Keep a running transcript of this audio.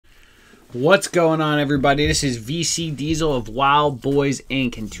What's going on, everybody? This is VC Diesel of Wild Boys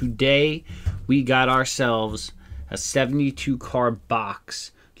Inc. And today we got ourselves a 72 card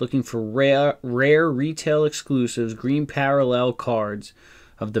box looking for rare retail exclusives, green parallel cards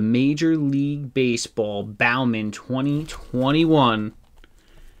of the Major League Baseball Bowman 2021.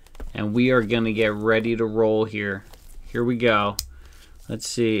 And we are going to get ready to roll here. Here we go. Let's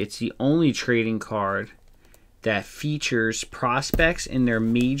see. It's the only trading card that features prospects in their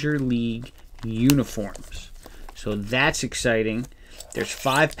Major League uniforms. So that's exciting. There's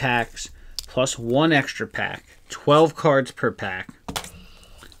 5 packs plus 1 extra pack. 12 cards per pack.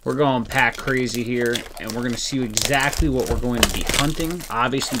 We're going pack crazy here, and we're going to see exactly what we're going to be hunting.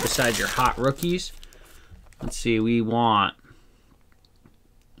 Obviously, besides your hot rookies. Let's see, we want...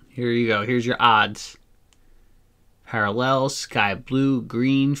 Here you go. Here's your odds. Parallels, sky blue,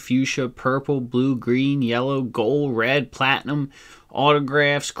 green, fuchsia, purple, blue, green, yellow, gold, red, platinum,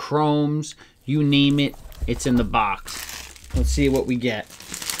 autographs, chromes, you name it, it's in the box. Let's see what we get.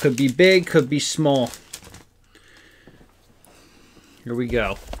 Could be big, could be small. Here we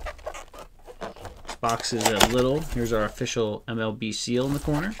go. This box is a little. Here's our official MLB seal in the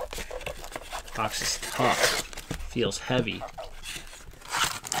corner. Box is tough. Feels heavy.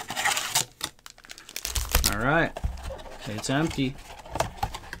 All right. It's empty.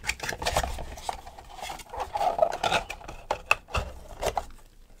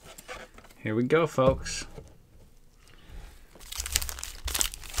 Here we go, folks.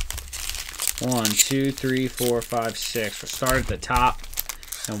 1, 2, 3, 4, 5, 6. We'll start at the top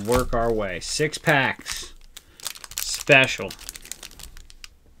and work our way. 6 packs. Special.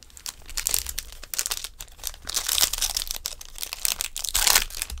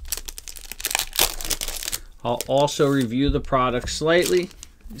 I'll also review the product slightly.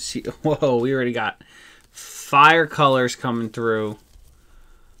 See, whoa, we already got fire colors coming through.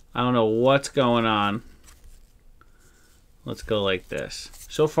 I don't know what's going on. Let's go like this.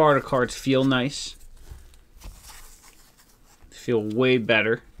 So far, the cards feel nice. Feel way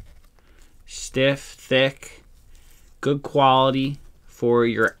better. Stiff, thick, good quality for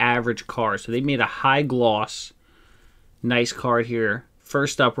your average card. So they made a high gloss, nice card here.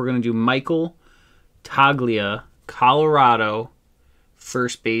 First up, we're going to do Michael Toglia, Colorado,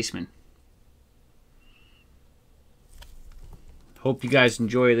 first baseman. Hope you guys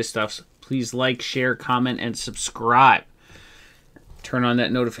enjoy this stuff. Please like, share, comment, and subscribe. Turn on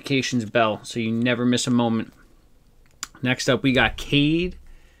that notifications bell so you never miss a moment. Next up, we got Cade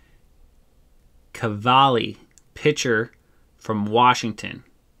Cavalli, pitcher from Washington.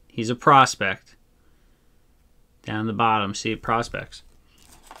 He's a prospect. Down the bottom, see prospects.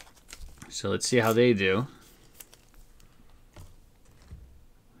 So let's see how they do.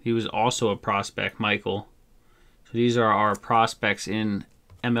 He was also a prospect, Michael. So these are our prospects in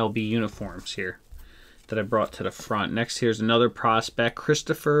MLB uniforms here that I brought to the front. Next, here's another prospect,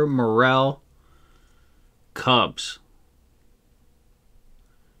 Christopher Morel, Cubs.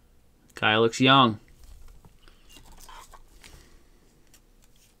 Guy looks young.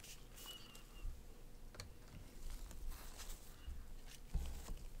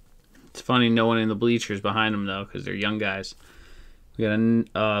 It's funny, no one in the bleachers behind them, though, because they're young guys. We got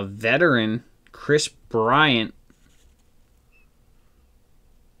a veteran, Chris Bryant.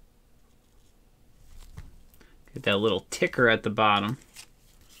 Get that little ticker at the bottom.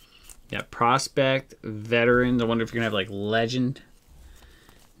 Yeah, prospect, veterans. I wonder if you're going to have, like, legend.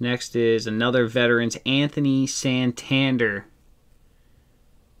 Next is another veterans, Anthony Santander,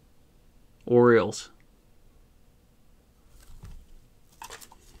 Orioles.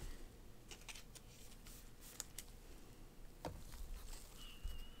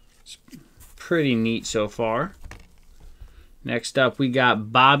 Pretty neat so far. Next up, we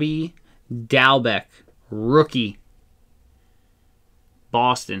got Bobby Dalbec, rookie,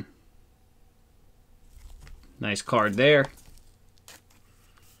 Boston. Nice card there.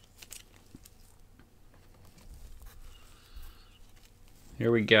 Here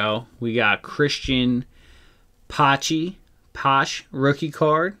we go. We got Christian Posh, rookie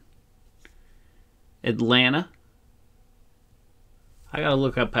card, Atlanta. I gotta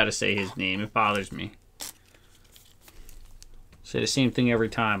look up how to say his name. It bothers me. Say the same thing every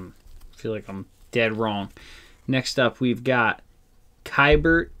time. I feel like I'm dead wrong. Next up, we've got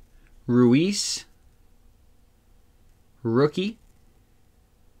Kybert Ruiz, rookie.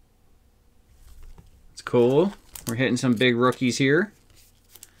 It's cool. We're hitting some big rookies here.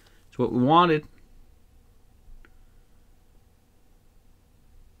 It's what we wanted.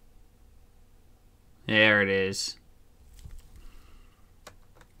 There it is.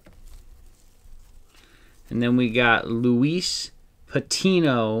 And then we got Luis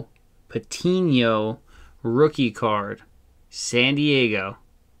Patino, Patino rookie card. San Diego.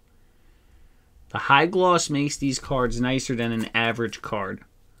 The high gloss makes these cards nicer than an average card.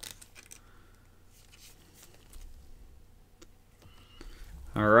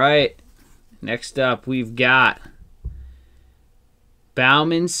 All right. Next up, we've got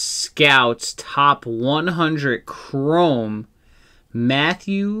Bowman Scouts Top 100 Chrome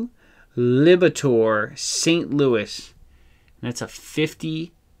Matthew Liberatore St. Louis. And that's a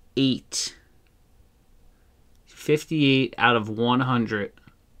 58. 58 out of 100.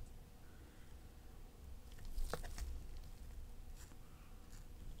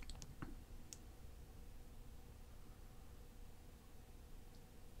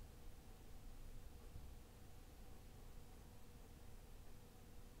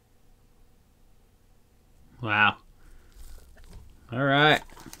 Wow. All right.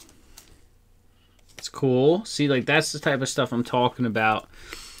 It's cool. See, like, that's the type of stuff I'm talking about.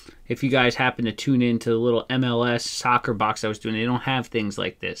 If you guys happen to tune into the little MLS soccer box I was doing, they don't have things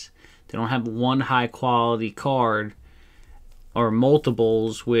like this. They don't have one high quality card or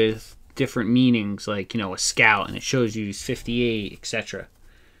multiples with different meanings, like, you know, a scout, and it shows you he's 58, etc.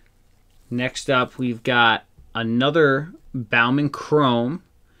 Next up, we've got another Bowman Chrome,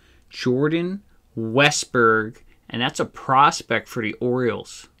 Jordan Westberg, and that's a prospect for the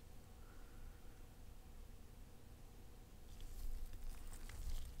Orioles.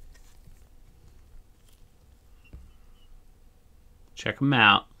 Check them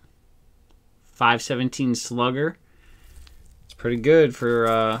out. 517 slugger. It's pretty good for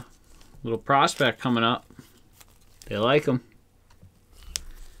a little prospect coming up. They like them.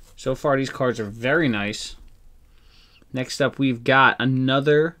 So far, these cards are very nice. Next up, we've got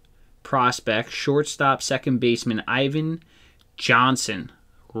another prospect, shortstop, second baseman, Ivan Johnson,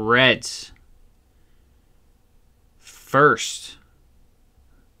 Reds. First.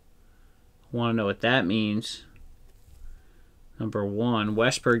 Want to know what that means? Number 1.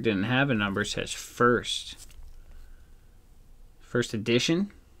 Westberg didn't have a number. It says first. First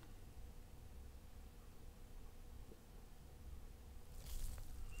edition.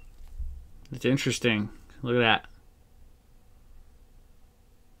 It's interesting. Look at that.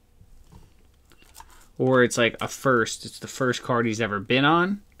 Or it's like a first. It's the first card he's ever been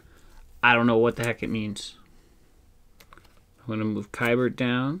on. I don't know what the heck it means. I'm going to move Kybert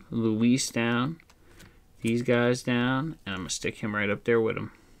down, Luis down, these guys down, and I'm going to stick him right up there with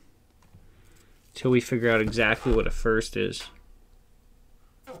him. Till we figure out exactly what a first is.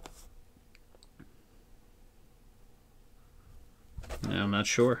 No, I'm not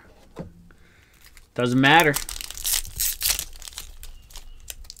sure. Doesn't matter.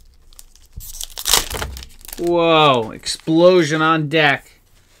 Whoa, explosion on deck.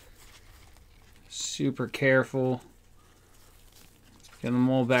 Super careful. Get them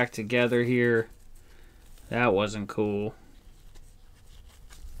all back together here. That wasn't cool.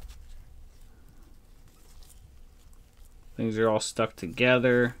 Things are all stuck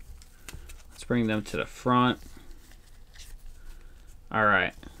together. Let's bring them to the front. All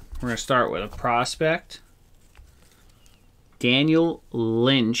right, we're going to start with a prospect. Daniel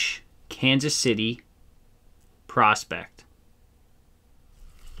Lynch, Kansas City prospect.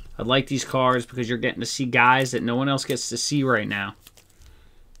 I like these cards because you're getting to see guys that no one else gets to see right now.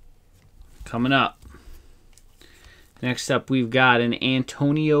 Coming up. Next up, we've got an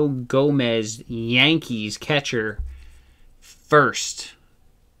Antonio Gomez, Yankees catcher, first.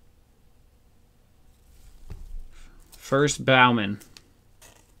 First Bowman.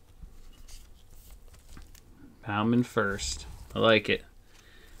 Bowman first. I like it.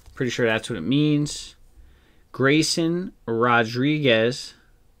 Pretty sure that's what it means. Grayson Rodriguez,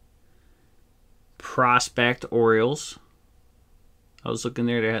 prospect, Orioles. I was looking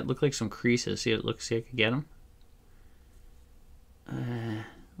there. They look like some creases. See, see, I could get them. A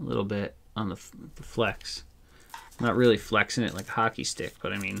little bit on the flex. Not really flexing it like a hockey stick,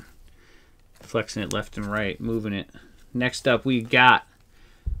 but I mean flexing it left and right, moving it. Next up, we got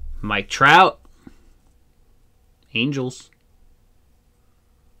Mike Trout, Angels.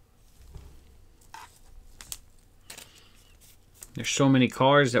 There's so many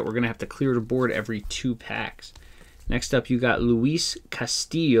cards that we're going to have to clear the board every 2 packs. Next up, you got Luis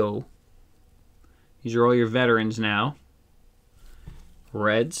Castillo. These are all your veterans now.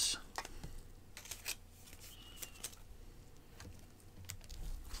 Reds.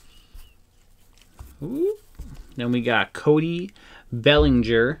 Ooh. Then we got Cody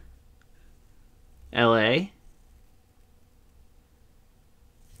Bellinger, LA.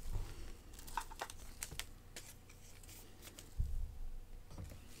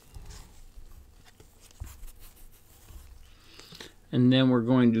 And then we're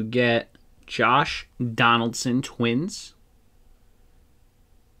going to get Josh Donaldson, Twins.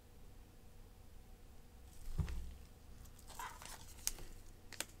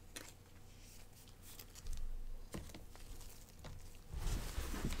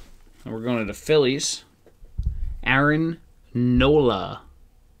 And we're going to the Phillies. Aaron Nola.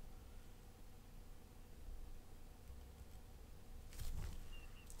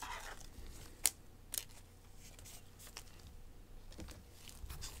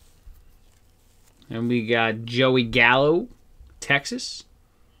 And we got Joey Gallo, Texas.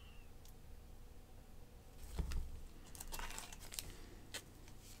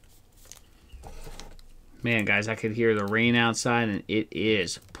 Man, guys, I could hear the rain outside, and it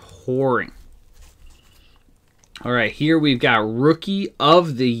is pouring. All right, here we've got Rookie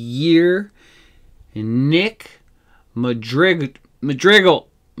of the Year, Nick Madrigal,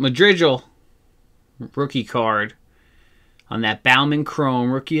 rookie card. On that Bowman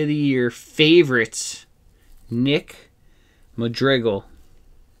Chrome, Rookie of the Year, favorites, Nick Madrigal.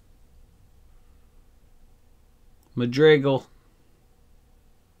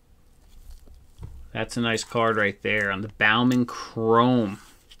 That's a nice card right there on the Bowman Chrome.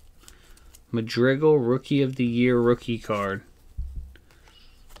 Madrigal, Rookie of the Year, rookie card.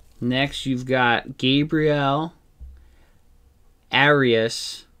 Next, you've got Gabriel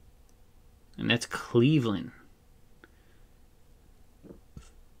Arias, and that's Cleveland.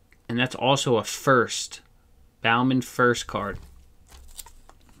 And that's also a first. Bowman first card.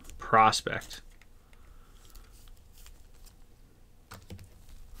 Prospect.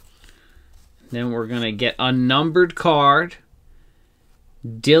 Then we're going to get a numbered card.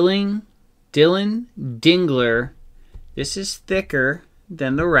 Dylan Dingler. This is thicker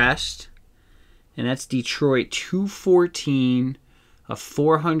than the rest. And that's Detroit 214 of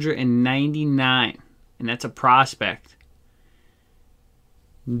 499. And that's a prospect.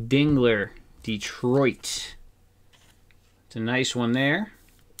 Dingler, Detroit. It's a nice one there.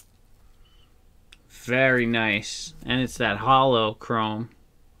 Very nice. And it's that hollow chrome.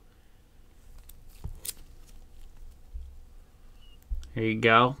 There you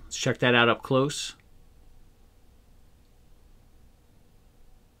go. Let's check that out up close.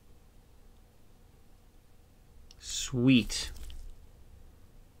 Sweet.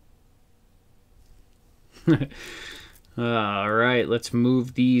 All right, let's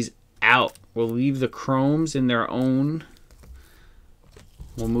move these out. We'll leave the chromes in their own.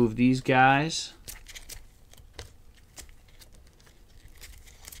 We'll move these guys.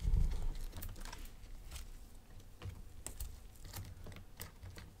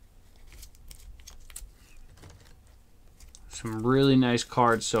 Some really nice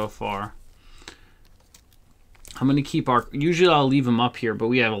cards so far. I'm going to keep our... Usually I'll leave them up here, but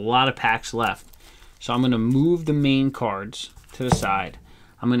we have a lot of packs left. So I'm going to move the main cards to the side.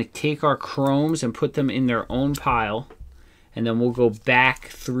 I'm going to take our chromes and put them in their own pile. And then we'll go back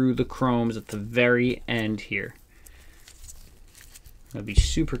through the chromes at the very end here. I'll be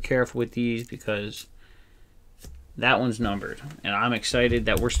super careful with these because that one's numbered. And I'm excited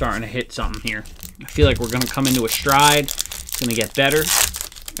that we're starting to hit something here. I feel like we're going to come into a stride. It's going to get better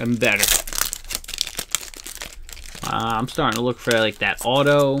and better. I'm starting to look for like that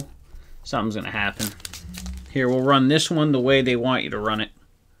auto. Something's going to happen. Here, we'll run this one the way they want you to run it.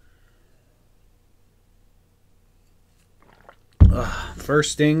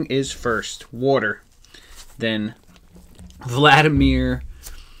 First thing is first. Water. Then Vladimir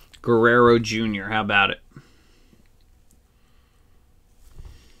Guerrero Jr. How about it?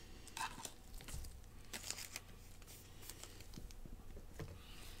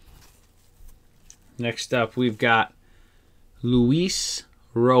 Next up, we've got Luis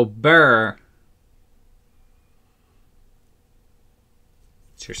Robert.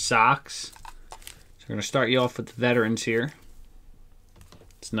 It's your Sox. So we're going to start you off with the veterans here.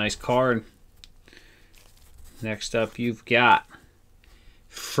 It's a nice card. Next up, you've got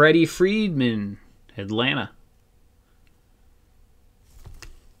Freddie Freeman, Atlanta.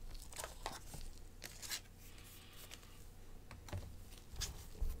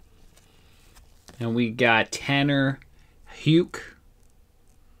 And we got Tanner Houck,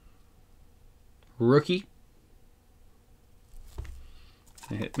 rookie.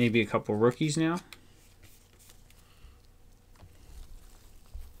 Maybe a couple rookies now.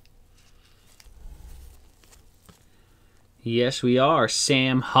 Yes, we are.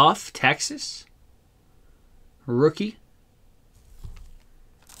 Sam Huff, Texas, rookie.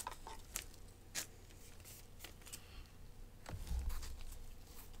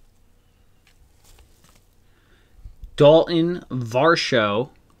 Dalton Varsho,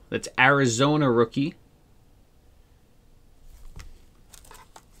 that's Arizona rookie.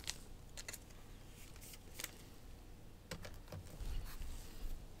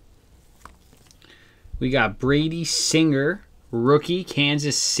 We got Brady Singer, rookie,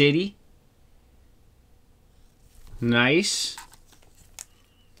 Kansas City. Nice.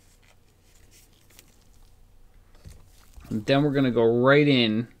 And then we're going to go right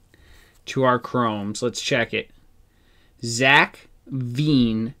in to our Chromes. Let's check it. Zach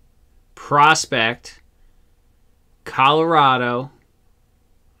Veen, prospect, Colorado.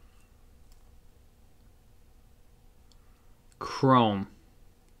 Chrome.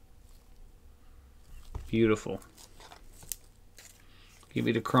 Beautiful. Give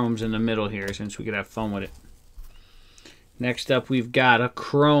me the chromes in the middle here since we could have fun with it. Next up, we've got a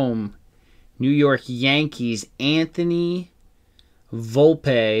chrome. New York Yankees, Anthony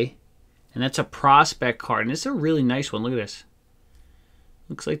Volpe. And that's a prospect card. And this is a really nice one. Look at this.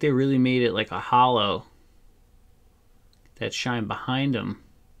 Looks like they really made it like a hollow. That shine behind them.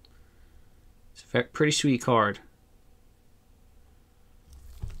 It's a pretty sweet card.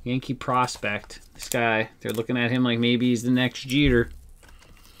 Yankee prospect. This guy, they're looking at him like maybe he's the next Jeter.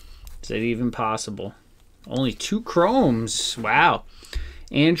 Is that even possible? Only 2 chromes. Wow.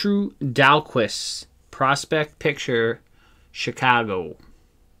 Andrew Dalquist, prospect picture, Chicago.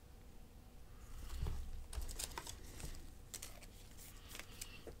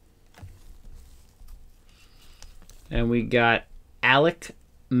 And we got Alek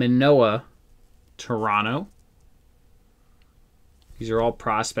Manoah, Toronto. These are all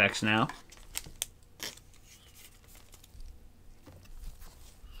prospects now.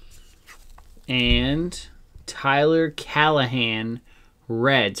 And Tyler Callahan,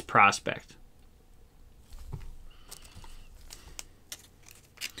 Reds prospect.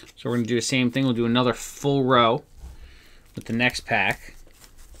 So we're going to do the same thing. We'll do another full row with the next pack.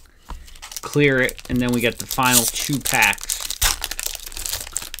 Clear it, and then we get the final 2 packs.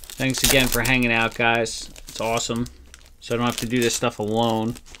 Thanks again for hanging out, guys. It's awesome. So I don't have to do this stuff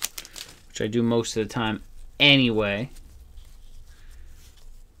alone, which I do most of the time anyway.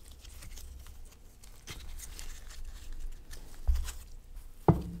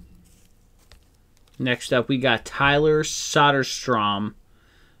 Next up, we got Tyler Soderstrom,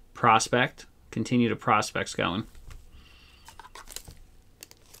 prospect. Continue the prospects going.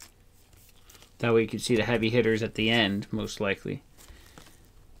 That way you can see the heavy hitters at the end, most likely.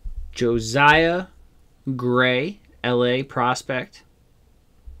 Josiah Gray, LA prospect.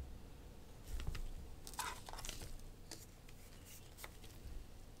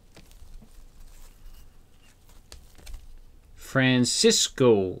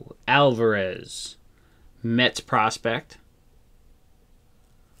 Francisco Alvarez, Mets prospect.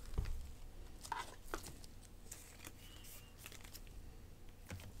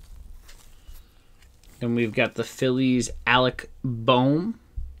 Then we've got the Phillies Alec Bohm,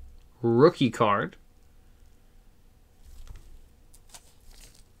 rookie card.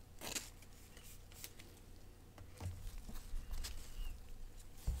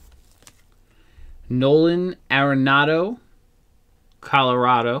 Nolan Arenado,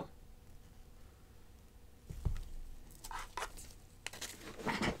 Colorado.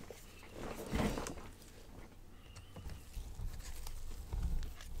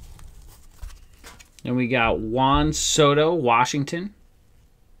 Then we got Juan Soto, Washington.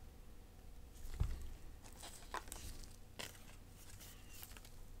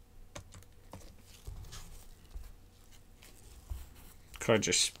 Cards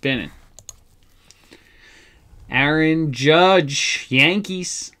are spinning. Aaron Judge,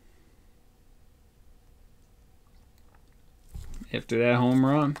 Yankees. After that home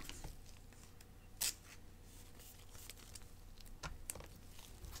run.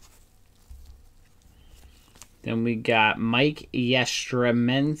 Then we got Mike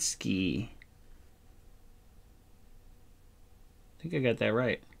Yastrzemski. I think I got that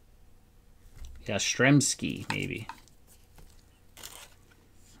right. Yastrzemski, maybe.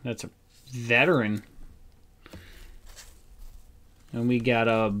 That's a veteran. And we got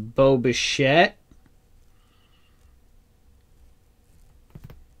a Bo Bichette.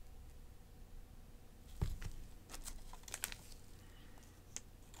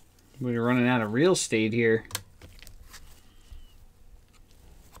 We're running out of real estate here.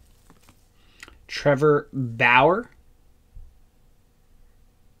 Trevor Bauer.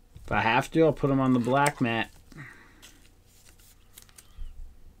 If I have to, I'll put him on the black mat.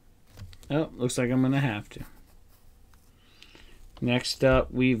 Oh, looks like I'm going to have to. Next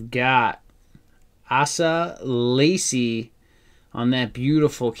up, we've got Asa Lacy on that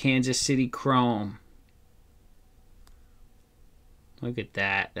beautiful Kansas City Chrome. Look at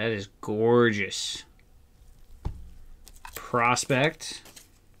that. That is gorgeous. Prospect.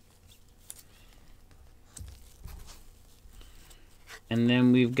 And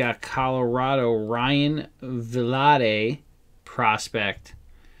then we've got Colorado Ryan Vilade prospect.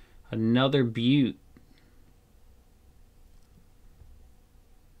 Another beaut.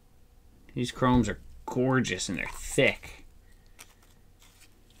 These chromes are gorgeous and they're thick.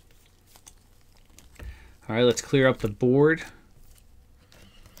 All right, let's clear up the board.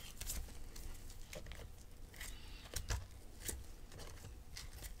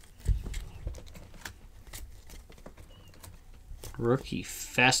 Rookie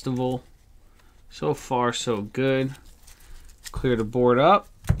Festival. So far, so good. Clear the board up.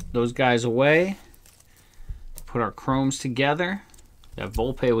 Those guys away. Put our chromes together. That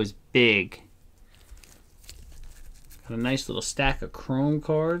Volpe was big. Got a nice little stack of chrome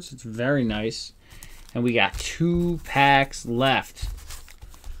cards. It's very nice. And we got 2 packs left.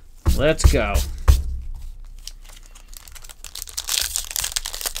 Let's go.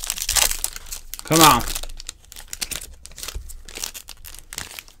 Come on.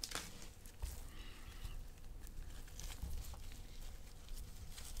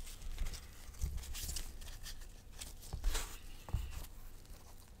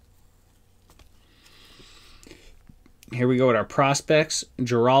 Here we go with our prospects.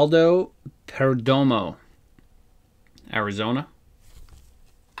 Geraldo Perdomo, Arizona.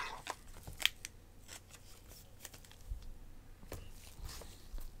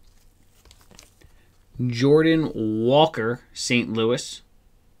 Jordan Walker, St. Louis.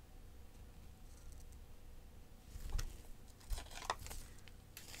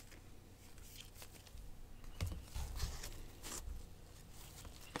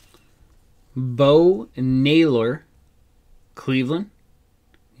 Bo Naylor, Cleveland.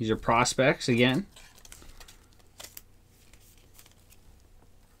 These are prospects again.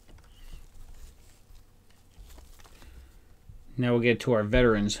 Now we'll get to our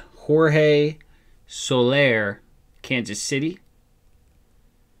veterans. Jorge Soler, Kansas City.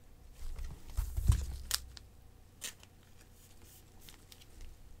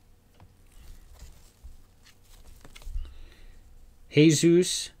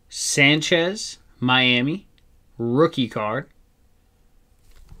 Jesus Sanchez, Miami. Rookie card.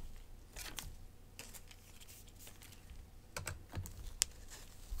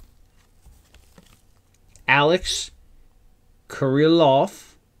 Alex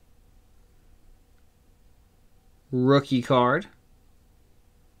Kirilloff, rookie card.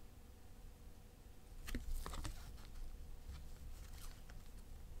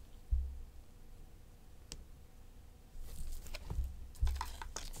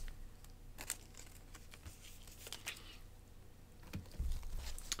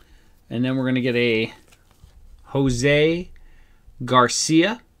 And then we're going to get a Jose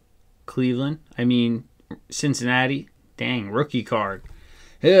Garcia, Cleveland. Cincinnati. Dang, rookie card.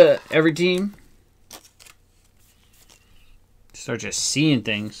 Every team. Start just seeing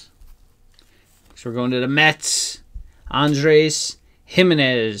things. So we're going to the Mets. Andres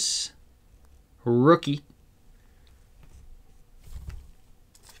Jimenez, rookie.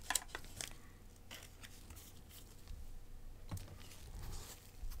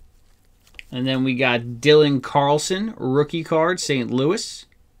 And then we got Dylan Carlson, rookie card, St. Louis.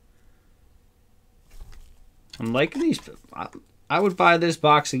 I'm liking these. I would buy this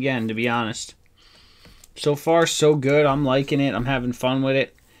box again, to be honest. So far, so good. I'm liking it. I'm having fun with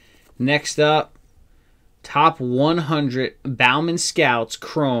it. Next up, top 100 Bowman Scouts,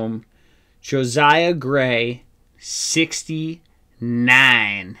 Chrome, Josiah Gray,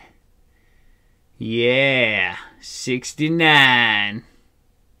 69. Yeah, 69.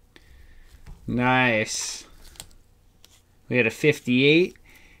 Nice. We had a 58.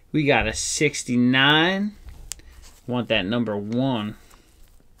 We got a 69. Want that number 1.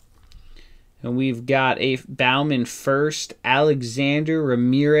 And we've got a Bowman first, Alexander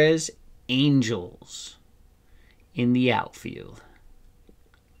Ramirez, Angels in the outfield.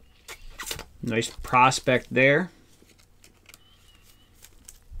 Nice prospect there.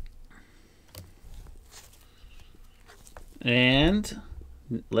 And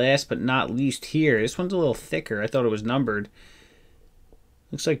last but not least here, this one's a little thicker. I thought it was numbered.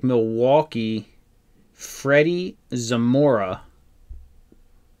 Looks like Milwaukee, Freddie Zamora.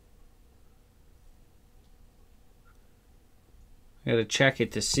 I gotta check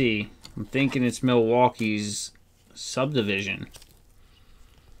it to see. I'm thinking it's Milwaukee's subdivision.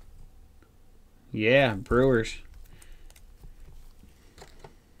 Yeah, Brewers.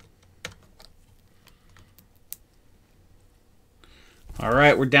 All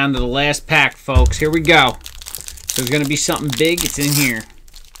right, we're down to the last pack, folks. Here we go. There's going to be something big. It's in here.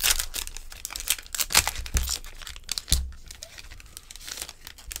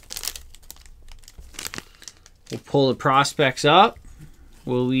 We'll pull the prospects up.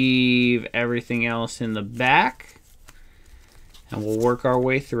 We'll leave everything else in the back, and we'll work our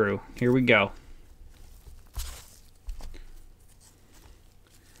way through. Here we go.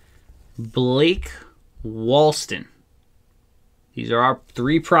 Blake Walston. These are our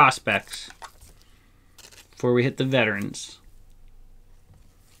 3 prospects before we hit the veterans.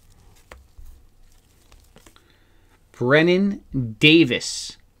 Brennan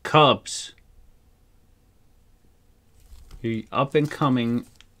Davis, Cubs. Your up-and-coming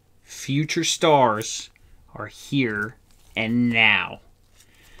future stars are here and now.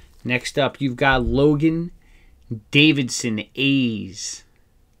 Next up, you've got Logan Davidson, A's.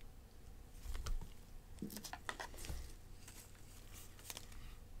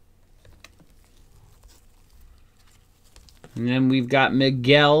 And then we've got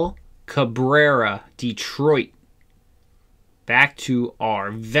Miguel Cabrera, Detroit. Back to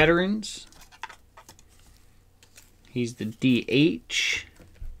our veterans. He's the DH.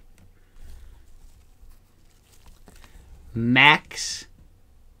 Max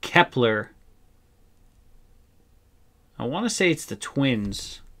Kepler. I want to say it's the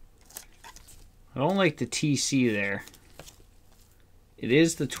Twins. I don't like the TC there. It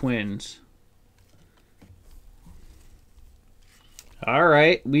is the Twins. All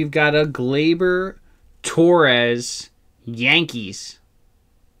right, we've got a Gleyber Torres, Yankees.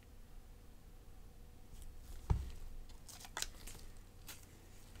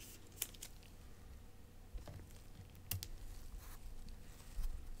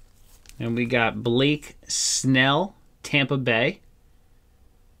 And we got Blake Snell, Tampa Bay.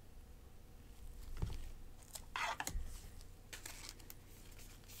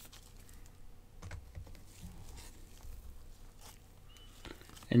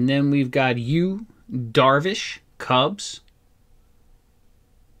 And then we've got Yu Darvish, Cubs.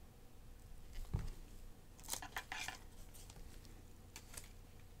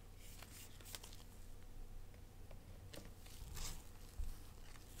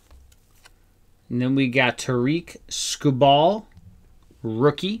 And then we got Tariq Skubal,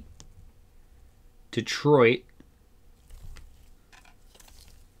 rookie, Detroit.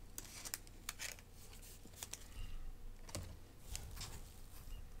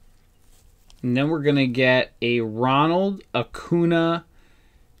 And then we're going to get a Ronald Acuna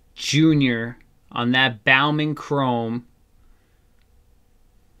Jr. on that Bowman Chrome.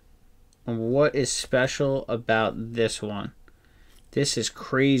 And what is special about this one? This is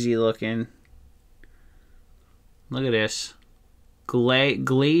crazy looking. Look at this.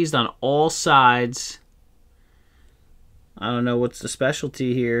 Glazed on all sides. I don't know what's the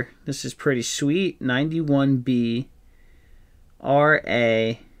specialty here. This is pretty sweet. 91B.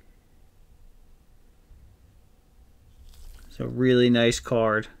 RA. It's a really nice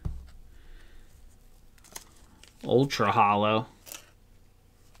card. Ultra hollow.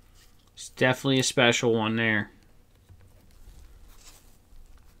 It's definitely a special one there.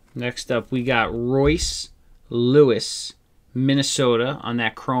 Next up, we got Royce Lewis, Minnesota, on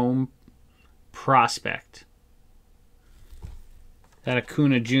that Chrome prospect. That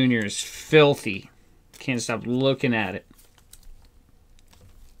Acuna Jr. is filthy. Can't stop looking at it.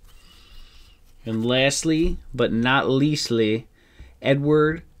 And lastly, but not leastly,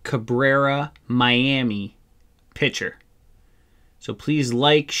 Edward Cabrera, Miami, pitcher. So please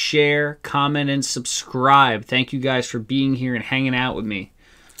like, share, comment, and subscribe. Thank you guys for being here and hanging out with me.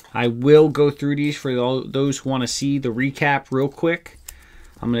 I will go through these for those who want to see the recap real quick.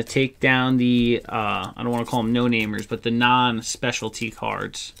 I'm going to take down the, I don't want to call them no-namers, but the non-specialty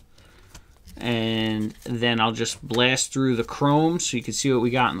cards. And then I'll just blast through the chromes so you can see what we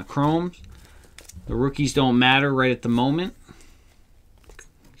got in the chromes. The rookies don't matter right at the moment.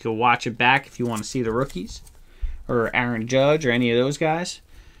 You can watch it back if you want to see the rookies. Or Aaron Judge or any of those guys.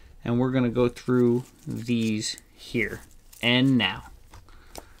 And we're going to go through these here and now.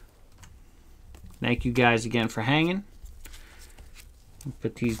 Thank you guys again for hanging.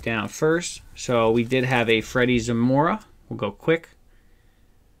 Put these down first. So we did have a Freddie Zamora. We'll go quick.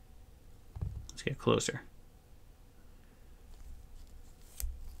 Let's get closer.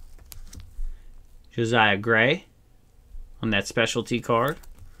 Josiah Gray on that specialty card.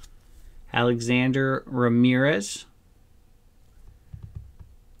 Alexander Ramirez.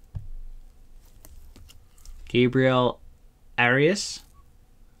 Gabriel Arias.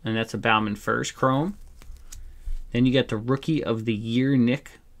 And that's a Bowman first Chrome. Then you got the Rookie of the Year,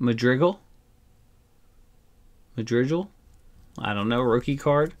 Nick Madrigal. I don't know, rookie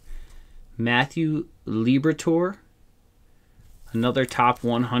card. Matthew Liberatore. Another top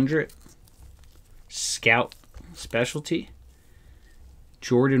 100. Scout specialty.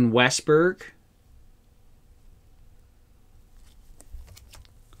 Jordan Westberg.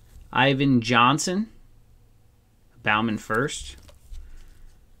 Ivan Johnson, Bowman first.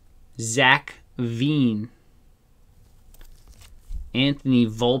 Zach Veen. Anthony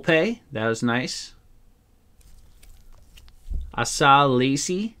Volpe, that was nice. Asa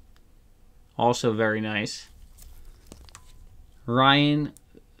Lacey, also very nice. Ryan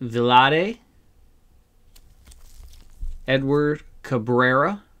Vilade. Edward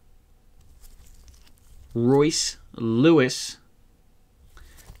Cabrera. Royce Lewis.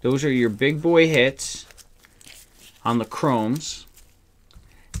 Those are your big boy hits on the chromes.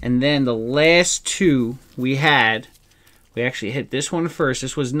 And then the last two we had, we actually hit this one first.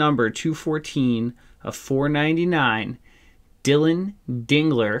 This was number 214 of 499. Dylan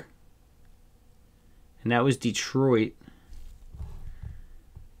Dingler. And that was Detroit.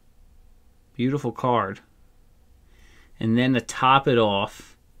 Beautiful card. And then to top it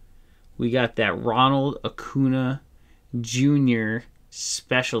off, we got that Ronald Acuna Jr.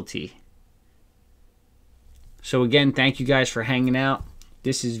 specialty. So again, thank you guys for hanging out.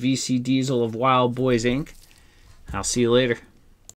 This is VC Diesel of Wild Boys Inc. I'll see you later.